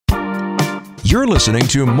You're listening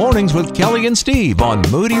to Mornings with Kelly and Steve on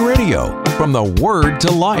Moody Radio, from the Word to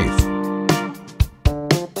Life.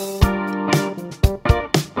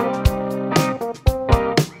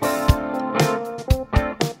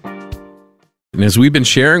 And as we've been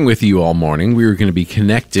sharing with you all morning, we are going to be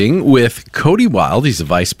connecting with Cody Wilde. He's the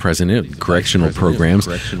Vice President of Correctional Programs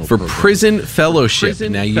for Prison Fellowship.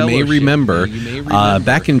 Now, you may remember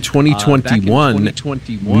back in 2021,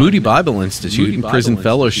 Moody Bible Institute and Prison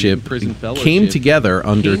Fellowship came together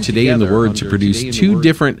under Today in the Word to produce two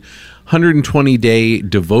different 120-day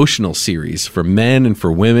devotional series for men and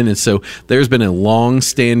for women. And so there's been a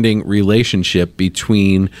long-standing relationship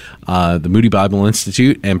between the Moody Bible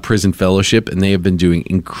Institute and Prison Fellowship, and they have been doing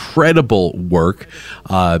incredible work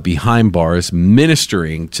behind bars,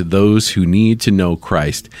 ministering to those who need to know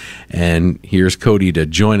Christ. And here's Cody to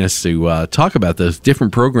join us to talk about those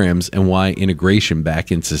different programs and why integration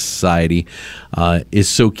back into society is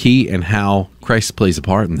so key and how Christ plays a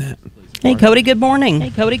part in that. Hey, Cody, good morning.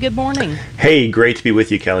 Hey, great to be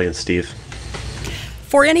with you, Kelly and Steve.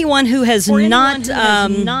 For anyone who has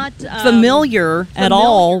not familiar at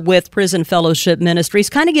all with Prison Fellowship Ministries,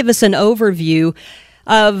 kind of give us an overview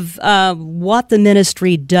of what the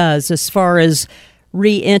ministry does as far as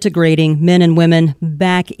reintegrating men and women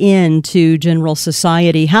back into general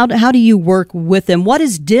society. How do you work with them? What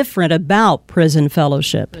is different about Prison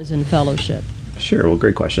Fellowship? Sure. Well,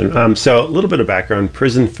 great question. So a little bit of background.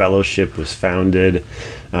 Prison Fellowship was founded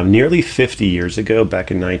nearly 50 years ago, back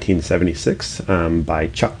in 1976, by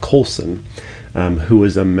Chuck Colson, who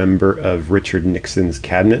was a member of Richard Nixon's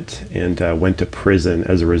cabinet and went to prison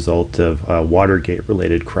as a result of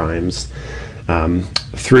Watergate-related crimes.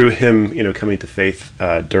 Through him, coming to faith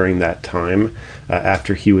during that time,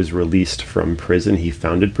 after he was released from prison, he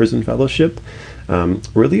founded Prison Fellowship.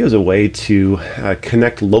 Really as a way to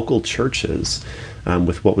connect local churches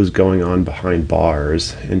with what was going on behind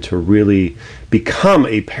bars, and to really become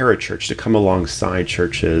a parachurch, to come alongside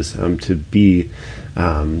churches, to be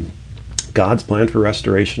God's plan for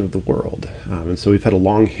restoration of the world. And so we've had a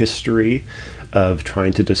long history of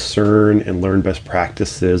trying to discern and learn best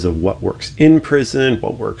practices of what works in prison,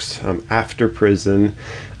 what works after prison,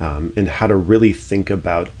 and how to really think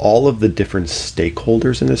about all of the different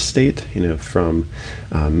stakeholders in a state, from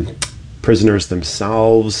prisoners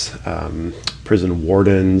themselves, prison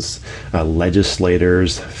wardens,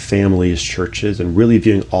 legislators, families, churches, and really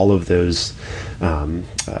viewing all of those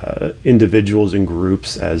individuals and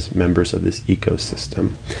groups as members of this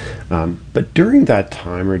ecosystem. But during that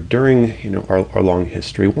time, or during our long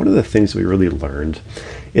history, one of the things we really learned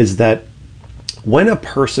is that when a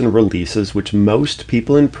person releases, which most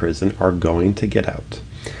people in prison are going to get out,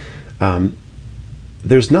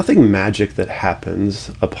 there's nothing magic that happens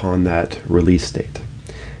upon that release date.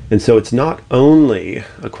 And so it's not only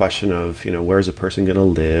a question of, where's a person going to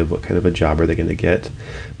live, what kind of a job are they going to get,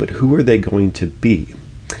 but who are they going to be?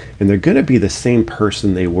 And they're going to be the same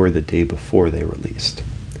person they were the day before they released.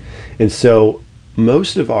 And so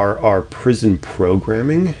most of our prison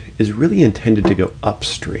programming is really intended to go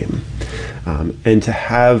upstream, and to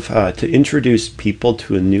have to introduce people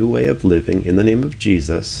to a new way of living in the name of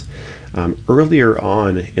Jesus earlier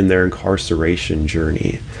on in their incarceration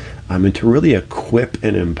journey, and to really equip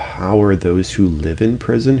and empower those who live in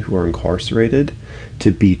prison, who are incarcerated,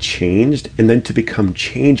 to be changed and then to become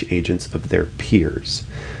change agents of their peers.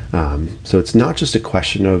 So it's not just a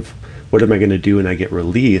question of what am I going to do when I get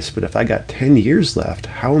released, but if I got 10 years left,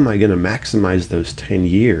 how am I going to maximize those 10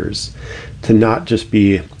 years to not just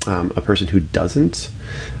be a person who doesn't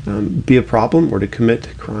be a problem or to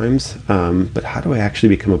commit crimes, but how do I actually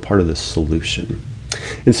become a part of the solution?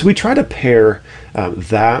 And so we try to pair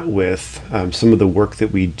that with some of the work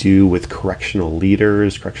that we do with correctional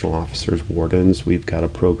leaders, correctional officers, wardens. We've got a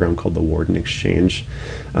program called the Warden Exchange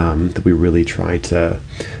that we really try to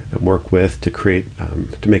work with to create,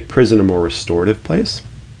 to make prison a more restorative place.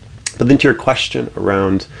 But then to your question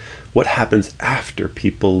around what happens after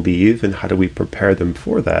people leave and how do we prepare them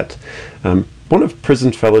for that, one of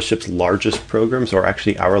Prison Fellowship's largest programs, or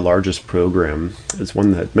actually our largest program, is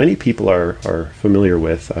one that many people are familiar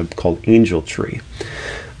with, called Angel Tree.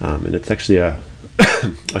 And it's actually a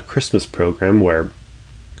Christmas program where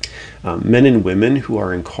men and women who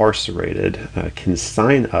are incarcerated can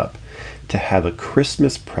sign up to have a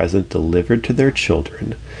Christmas present delivered to their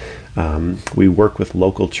children. We work with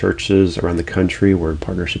local churches around the country. We're in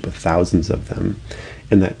partnership with thousands of them.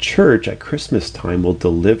 And that church at Christmas time will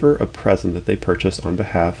deliver a present that they purchase on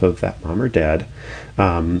behalf of that mom or dad,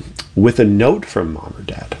 with a note from mom or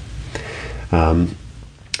dad.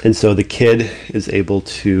 And so the kid is able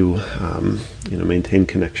to maintain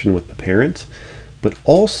connection with the parent, but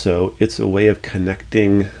also it's a way of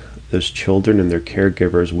connecting those children and their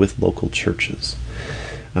caregivers with local churches.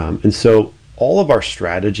 And so all of our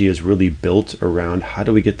strategy is really built around how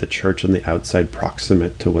do we get the church on the outside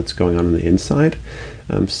proximate to what's going on the inside,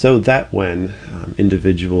 so that when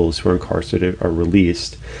individuals who are incarcerated are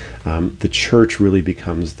released, the church really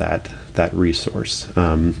becomes that resource.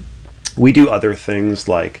 We do other things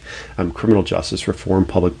like criminal justice reform,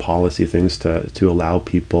 public policy things to allow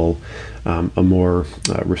people a more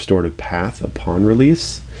restorative path upon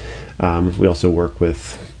release. We also work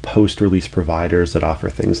with post-release providers that offer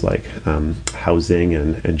things like housing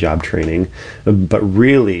and job training. But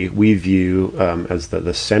really, we view as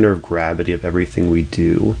the center of gravity of everything we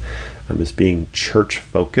do as being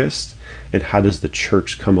church-focused, and how does the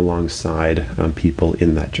church come alongside people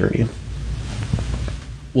in that journey.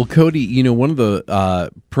 Well, Cody, one of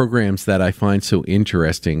the programs that I find so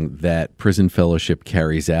interesting that Prison Fellowship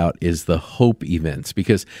carries out is the Hope events,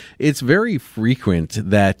 because it's very frequent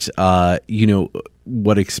that,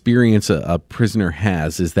 what experience a prisoner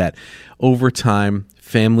has is that over time,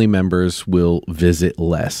 family members will visit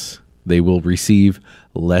less. They will receive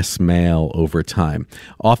less mail over time,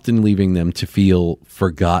 often leaving them to feel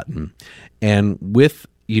forgotten. And with,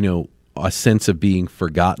 a sense of being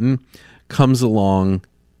forgotten comes along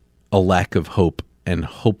a lack of hope and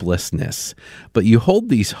hopelessness. But you hold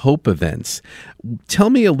these hope events.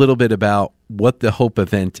 Tell me a little bit about what the hope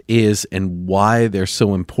event is and why they're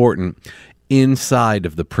so important inside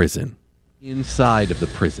of the prison. Yeah,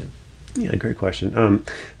 great question.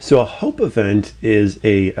 So a hope event is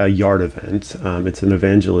a yard event. It's an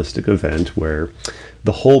evangelistic event where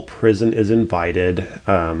the whole prison is invited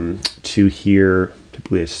to hear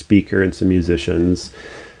typically a speaker and some musicians.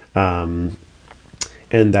 And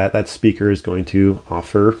that speaker is going to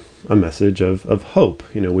offer a message of hope,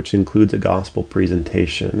 which includes a gospel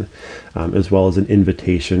presentation, as well as an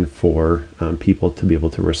invitation for people to be able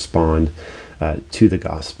to respond to the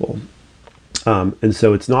gospel. And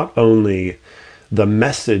so it's not only the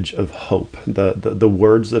message of hope, the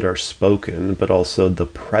words that are spoken, but also the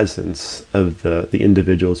presence of the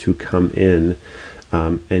individuals who come in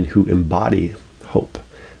and who embody hope.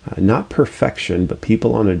 Not perfection, but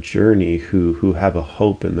people on a journey who have a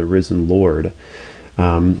hope in the risen Lord.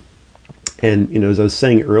 And, as I was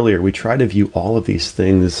saying earlier, we try to view all of these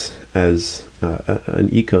things as an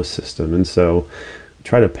ecosystem. And so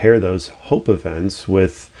try to pair those hope events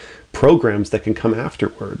with programs that can come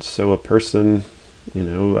afterwards. So a person,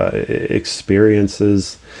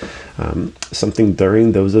 experiences something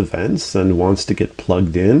during those events and wants to get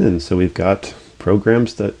plugged in. And so we've got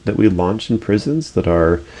programs that we launch in prisons that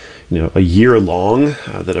are, a year long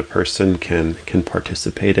that a person can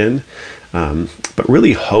participate in. But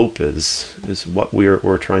really, hope is what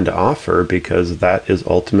we're trying to offer, because that is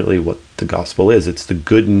ultimately what the gospel is. It's the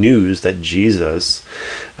good news that Jesus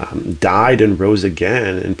died and rose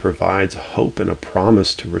again and provides hope and a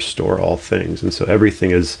promise to restore all things. And so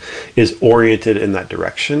everything is oriented in that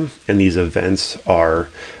direction, and these events are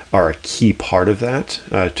a key part of that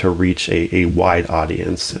to reach a wide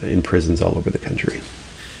audience in prisons all over the country.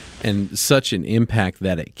 And such an impact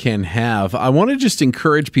that it can have. I want to just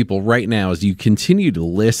encourage people right now, as you continue to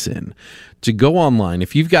listen, to go online.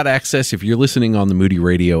 If you've got access, if you're listening on the Moody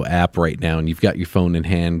Radio app right now and you've got your phone in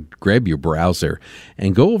hand, grab your browser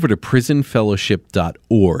and go over to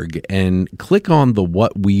prisonfellowship.org and click on the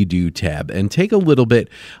What We Do tab and take a little bit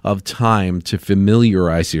of time to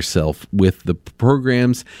familiarize yourself with the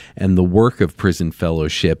programs and the work of Prison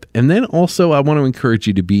Fellowship. And then also I want to encourage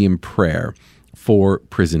you to be in prayer for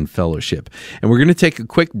Prison Fellowship. And we're going to take a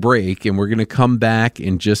quick break, and we're going to come back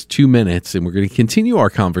in just 2 minutes, and we're going to continue our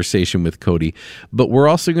conversation with Cody, but we're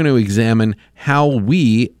also going to examine how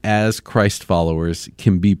we as Christ followers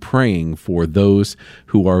can be praying for those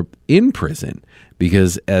who are in prison,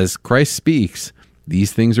 because as Christ speaks,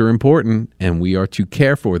 these things are important and we are to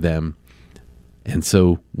care for them. And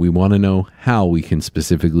so we want to know how we can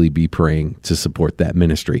specifically be praying to support that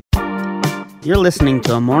ministry. You're listening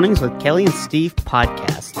to a Mornings with Kelly and Steve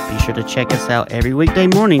podcast. Be sure to check us out every weekday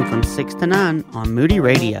morning from 6 to 9 on Moody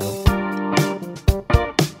Radio.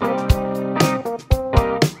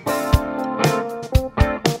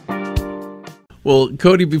 Well,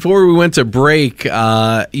 Cody, before we went to break,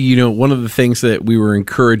 one of the things that we were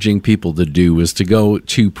encouraging people to do was to go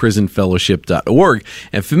to prisonfellowship.org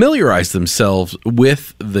and familiarize themselves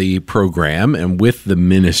with the program and with the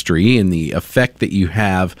ministry and the effect that you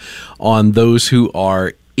have on those who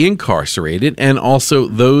are incarcerated and also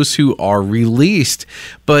those who are released.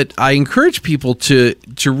 But I encourage people to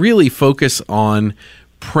really focus on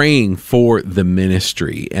praying for the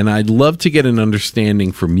ministry. And I'd love to get an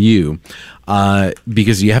understanding from you,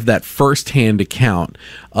 because you have that firsthand account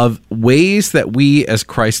of ways that we as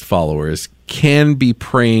Christ followers can be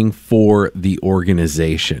praying for the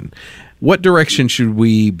organization. What direction should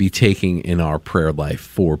we be taking in our prayer life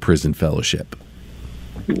for Prison Fellowship?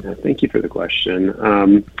 Yeah, thank you for the question.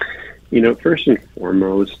 First and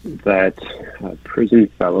foremost, that Prison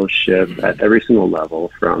Fellowship at every single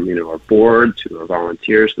level, from, our board to our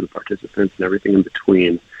volunteers to the participants and everything in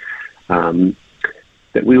between,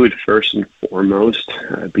 that we would first and foremost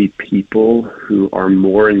be people who are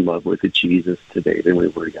more in love with Jesus today than we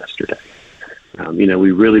were yesterday.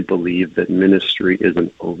 We really believe that ministry is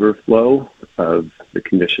an overflow of the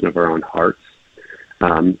condition of our own hearts.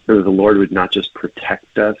 So the Lord would not just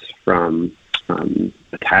protect us from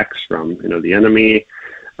attacks from the enemy,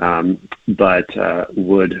 but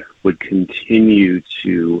would continue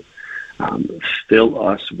to fill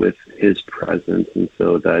us with His presence, and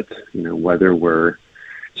so that whether we're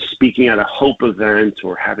speaking at a hope event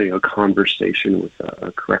or having a conversation with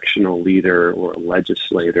a correctional leader or a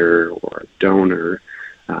legislator or a donor,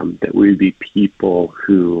 that we would be people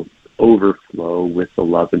who overflow with the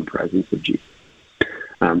love and presence of Jesus.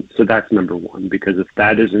 So that's number one, because if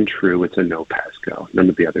that isn't true, it's a no pass go. None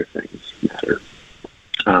of the other things matter.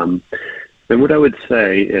 Then what I would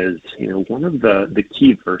say is, one of the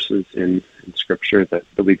key verses in Scripture that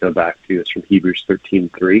we go back to is from Hebrews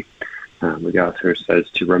 13:3. The author says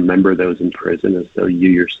to remember those in prison as though you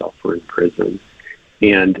yourself were in prison.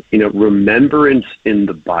 And, remembrance in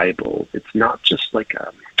the Bible, it's not just like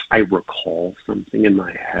I recall something in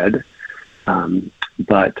my head,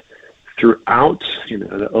 but throughout,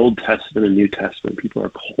 the Old Testament and New Testament, people are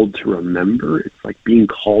called to remember. It's like being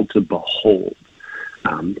called to behold,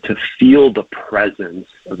 to feel the presence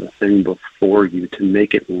of a thing before you, to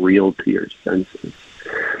make it real to your senses.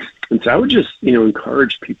 And so I would just,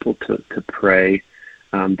 encourage people to pray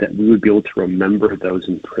that we would be able to remember those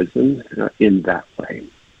in prison in that way.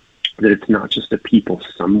 That it's not just a people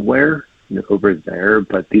somewhere, over there,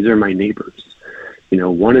 but these are my neighbors.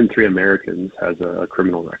 1 in 3 Americans has a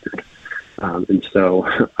criminal record. And so,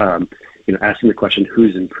 asking the question,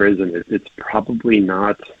 who's in prison, it's probably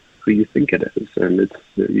not who you think it is. And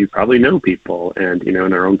you probably know people, and, in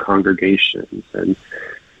our own congregations and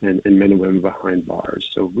men and women behind bars.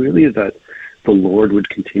 So really that the Lord would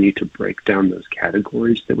continue to break down those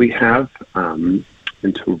categories that we have, and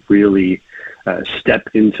to really step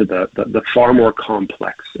into the far more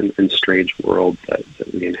complex and strange world that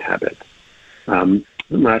we inhabit. And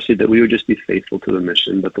lastly, that we would just be faithful to the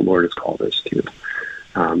mission that the Lord has called us to.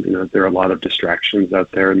 There are a lot of distractions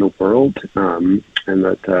out there in the world, and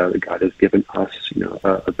that God has given us,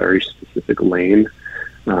 a very specific lane,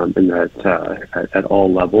 and that at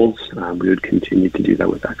all levels, we would continue to do that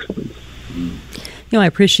with excellence. I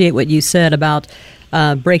appreciate what you said about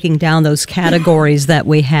breaking down those categories that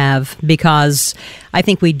we have, because I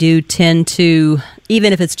think we do tend to,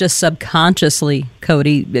 even if it's just subconsciously,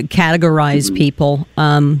 Cody, categorize people,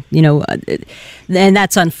 and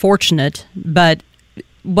that's unfortunate. But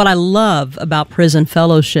what I love about Prison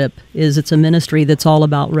Fellowship is it's a ministry that's all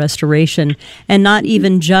about restoration, and not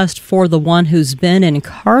even just for the one who's been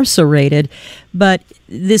incarcerated, but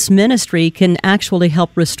this ministry can actually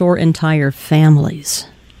help restore entire families.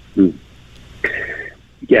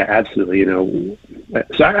 Yeah, absolutely.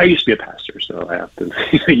 So I used to be a pastor, so I often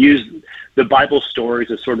use the Bible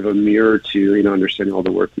stories as sort of a mirror to, understanding all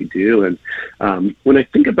the work we do. And when I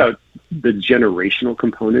think about the generational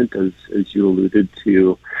component, as you alluded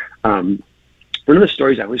to, one of the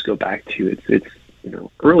stories I always go back to, it's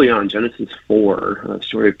early on, Genesis 4, a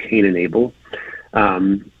story of Cain and Abel.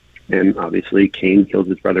 And obviously Cain kills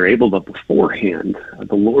his brother Abel, but beforehand,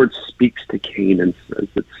 the Lord speaks to Cain and says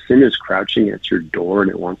that sin is crouching at your door and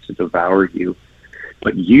it wants to devour you,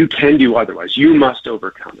 but you can do otherwise. You must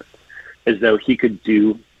overcome it, as though he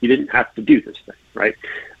didn't have to do this thing, right?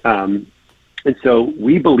 And so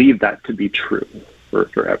we believe that to be true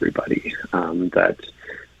for everybody, that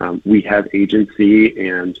we have agency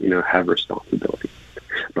and, have responsibility.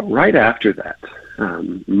 But right after that,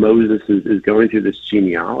 Moses is going through this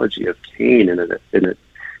genealogy of Cain, and it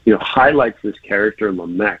highlights this character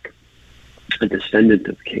Lamech, a descendant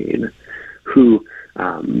of Cain, who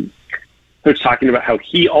starts talking about how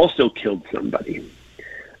he also killed somebody.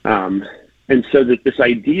 And so that this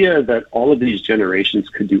idea that all of these generations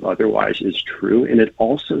could do otherwise is true, and it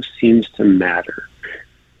also seems to matter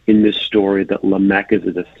in this story that Lamech is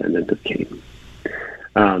a descendant of Cain.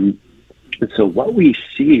 And so what we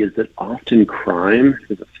see is that often crime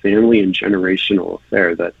is a family and generational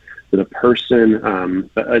affair, that that a person,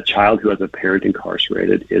 a child who has a parent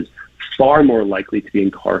incarcerated is far more likely to be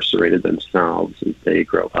incarcerated themselves as they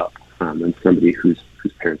grow up than somebody whose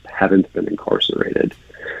parents haven't been incarcerated.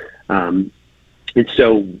 And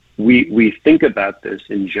so we think about this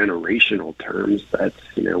in generational terms, that,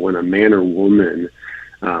 when a man or woman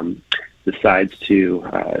decides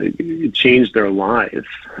to change their life,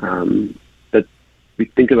 that we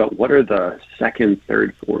think about what are the second,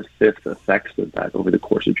 third, fourth, fifth effects of that over the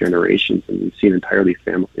course of generations, and we've seen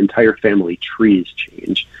entire family trees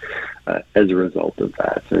change as a result of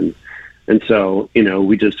that. And so,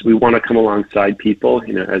 we want to come alongside people,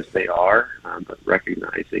 as they are, but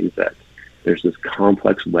recognizing that there's this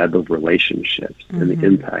complex web of relationships, and the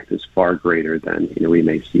impact is far greater than, we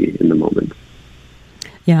may see in the moment.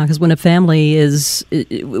 Yeah, because when a family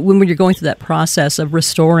when you're going through that process of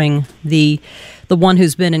restoring the one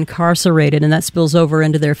who's been incarcerated, and that spills over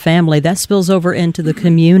into their family, that spills over into the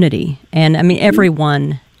community. And I mean,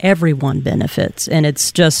 everyone benefits, and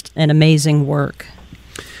it's just an amazing work.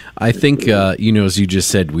 I think, as you just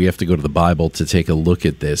said, we have to go to the Bible to take a look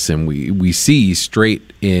at this, and we see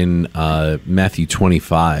straight in Matthew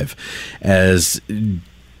 25 as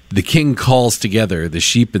the king calls together the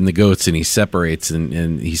sheep and the goats, and he separates,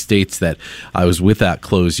 and he states that I was without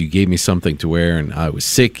clothes, you gave me something to wear, and I was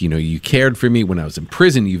sick, you cared for me. When I was in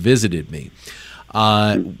prison, you visited me.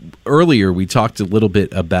 Earlier, we talked a little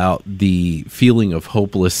bit about the feeling of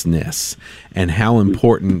hopelessness and how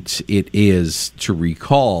important it is to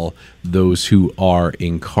recall those who are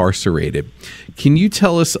incarcerated. Can you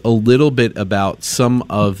tell us a little bit about some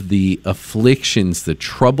of the afflictions, the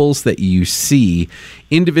troubles that you see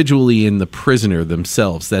individually in the prisoner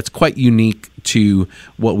themselves that's quite unique to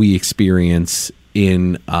what we experience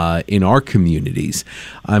in our communities?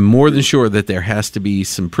 I'm more than sure that there has to be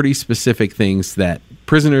some pretty specific things that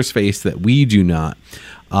prisoners face that we do not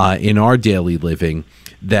in our daily living,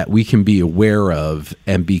 that we can be aware of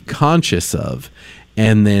and be conscious of.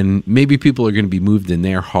 And then maybe people are going to be moved in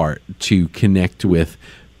their heart to connect with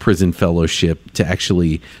prison fellowship, to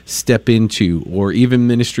actually step into, or even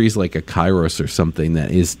ministries like a Kairos or something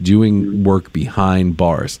that is doing work behind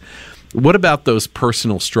bars. What about those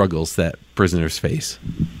personal struggles that prisoners face?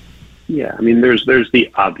 Yeah, I mean, there's the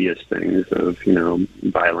obvious things of,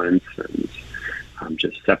 violence and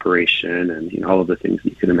just separation and, all of the things that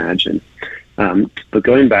you can imagine. But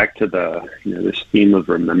going back to this theme of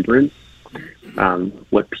remembrance,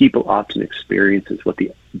 what people often experience is what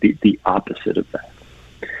the opposite of that.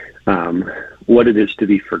 What it is to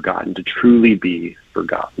be forgotten, to truly be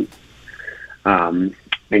forgotten.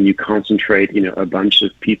 And you concentrate, a bunch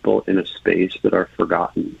of people in a space that are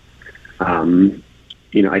forgotten.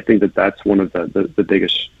 I think that that's one of the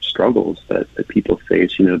biggest struggles that people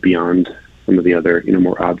face, beyond some of the other,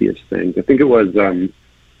 more obvious things. I think it was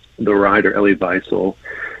the writer Elie Wiesel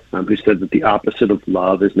who said that the opposite of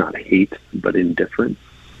love is not hate, but indifference.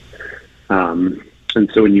 And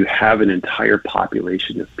so when you have an entire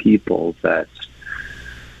population of people that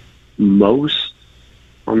most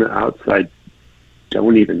on the outside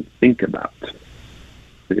don't even think about.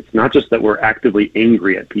 It's not just that we're actively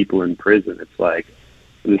angry at people in prison. It's like,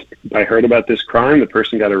 I heard about this crime, the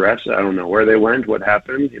person got arrested, I don't know where they went, what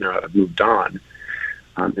happened, I've moved on.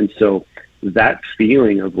 And so that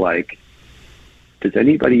feeling of like, does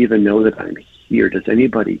anybody even know that I'm here? Does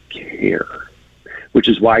anybody care? Which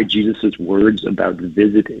is why Jesus' words about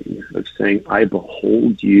visiting, of saying, I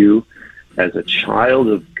behold you as a child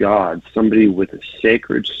of God, somebody with a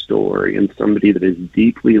sacred story, and somebody that is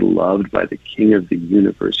deeply loved by the King of the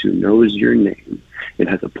universe, who knows your name and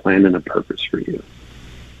has a plan and a purpose for you.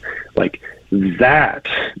 Like that,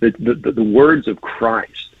 the words of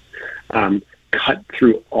Christ cut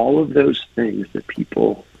through all of those things that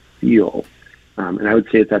people feel. And I would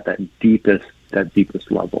say it's at that deepest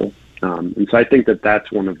level. And so I think that that's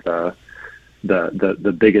one of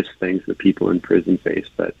the biggest things that people in prison face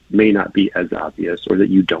that may not be as obvious, or that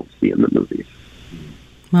you don't see in the movies.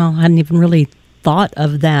 Well, I hadn't even really thought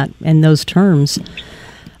of that in those terms.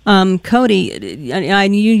 Cody,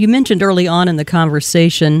 you mentioned early on in the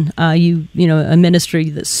conversation, a ministry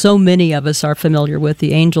that so many of us are familiar with,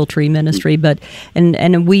 the Angel Tree Ministry, but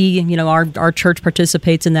and we, our church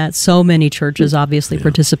participates in that. So many churches obviously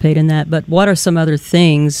participate in that. But what are some other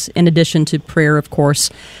things, in addition to prayer, of course,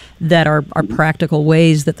 that are practical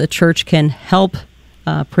ways that the church can help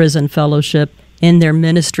prison fellowship in their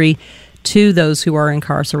ministry to those who are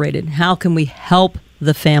incarcerated? How can we help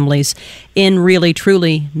the families in really,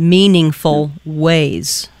 truly meaningful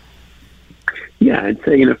ways? Yeah, I'd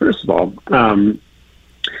say, first of all,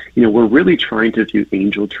 we're really trying to view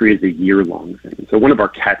Angel Tree as a year-long thing. So one of our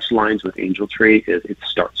catch lines with Angel Tree is it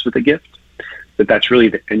starts with a gift. That's really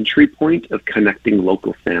the entry point of connecting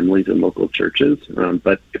local families and local churches.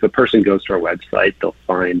 But if a person goes to our website, they'll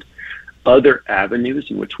find other avenues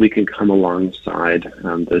in which we can come alongside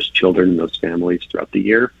those children and those families throughout the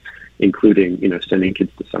year, including, sending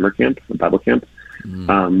kids to summer camp, Bible camp.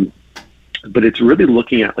 But it's really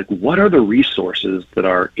looking at, what are the resources that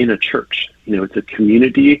are in a church? It's a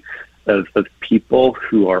community of people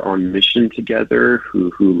who are on mission together,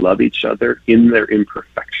 who love each other in their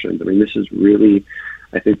imperfections. I mean, this is really,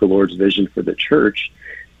 I think, the Lord's vision for the church.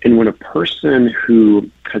 And when a person who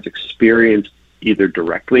has experienced either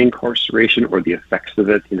directly incarceration or the effects of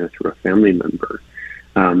it, through a family member,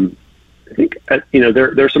 I think,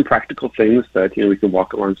 there are some practical things that, we can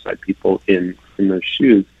walk alongside people in those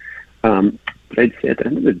shoes. But I'd say at the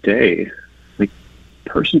end of the day,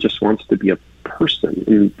 person just wants to be a person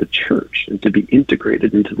in the church and to be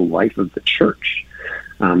integrated into the life of the church.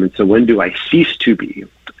 And so when do I cease to be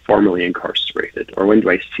formerly incarcerated, or when do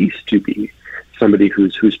I cease to be somebody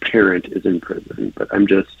whose parent is in prison, but I'm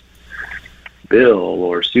just Bill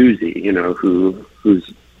or Susie,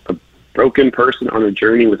 who's a broken person on a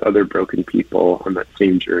journey with other broken people on that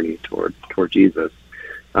same journey toward Jesus.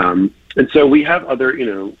 And so we have other,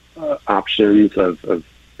 options of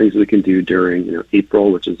things we can do during,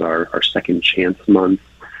 April, which is our second chance month,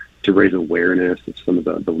 to raise awareness of some of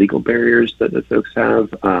the legal barriers that the folks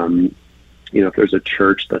have. If there's a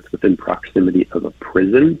church that's within proximity of a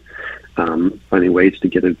prison, finding ways to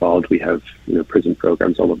get involved. We have, prison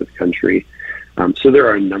programs all over the country. So there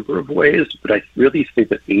are a number of ways, but I really think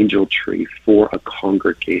that Angel Tree for a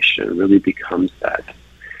congregation really becomes that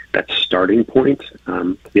starting point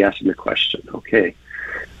to be asking the question, okay,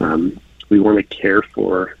 we want to care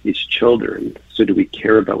for these children. So do we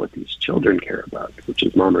care about what these children care about, which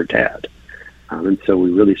is mom or dad? And so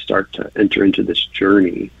we really start to enter into this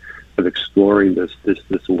journey of exploring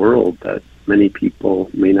this world that many people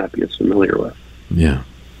may not be as familiar with. Yeah.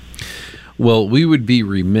 Well, we would be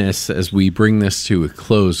remiss as we bring this to a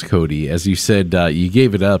close, Cody. As you said, you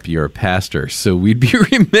gave it up. You're a pastor. So we'd be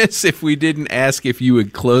remiss if we didn't ask if you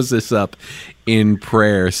would close this up in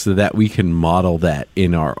prayer so that we can model that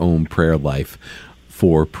in our own prayer life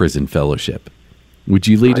for Prison Fellowship. Would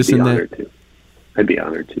you lead us in that? I'd be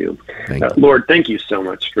honored to. Thank you. Lord, thank you so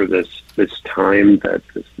much for this time,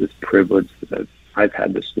 this privilege that I've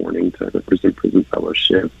had this morning to represent Prison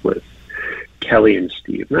Fellowship with Kelly and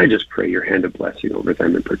Steve. And I just pray your hand of blessing over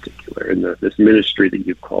them in particular, and this ministry that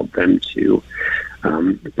you've called them to,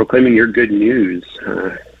 proclaiming your good news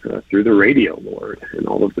through the radio, Lord, and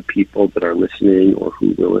all of the people that are listening or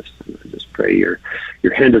who will listen. I just pray your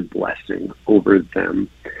hand of blessing over them,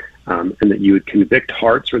 and that you would convict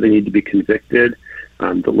hearts where they need to be convicted,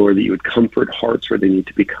 the Lord, that you would comfort hearts where they need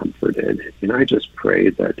to be comforted. And I just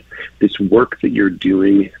pray that this work that you're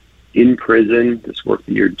doing in prison, this work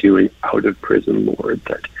that you're doing out of prison, Lord,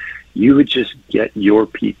 that you would just get your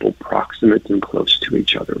people proximate and close to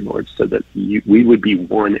each other, Lord, so that we would be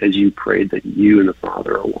one as you prayed that you and the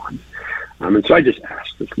Father are one. And so I just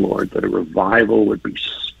ask this, Lord, that a revival would be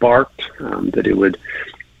sparked, that it would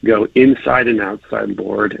go inside and outside,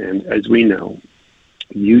 Lord. And as we know,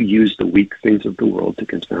 you use the weak things of the world to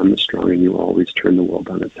confound the strong, and you always turn the world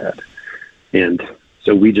on its head. And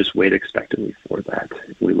so we just wait expectantly for that.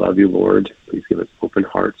 We love you, Lord. Please give us open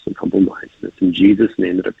hearts and humble minds. And it's in Jesus'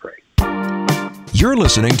 name that I pray. You're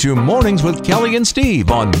listening to Mornings with Kelly and Steve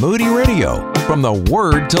on Moody Radio, from the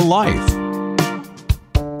Word to Life.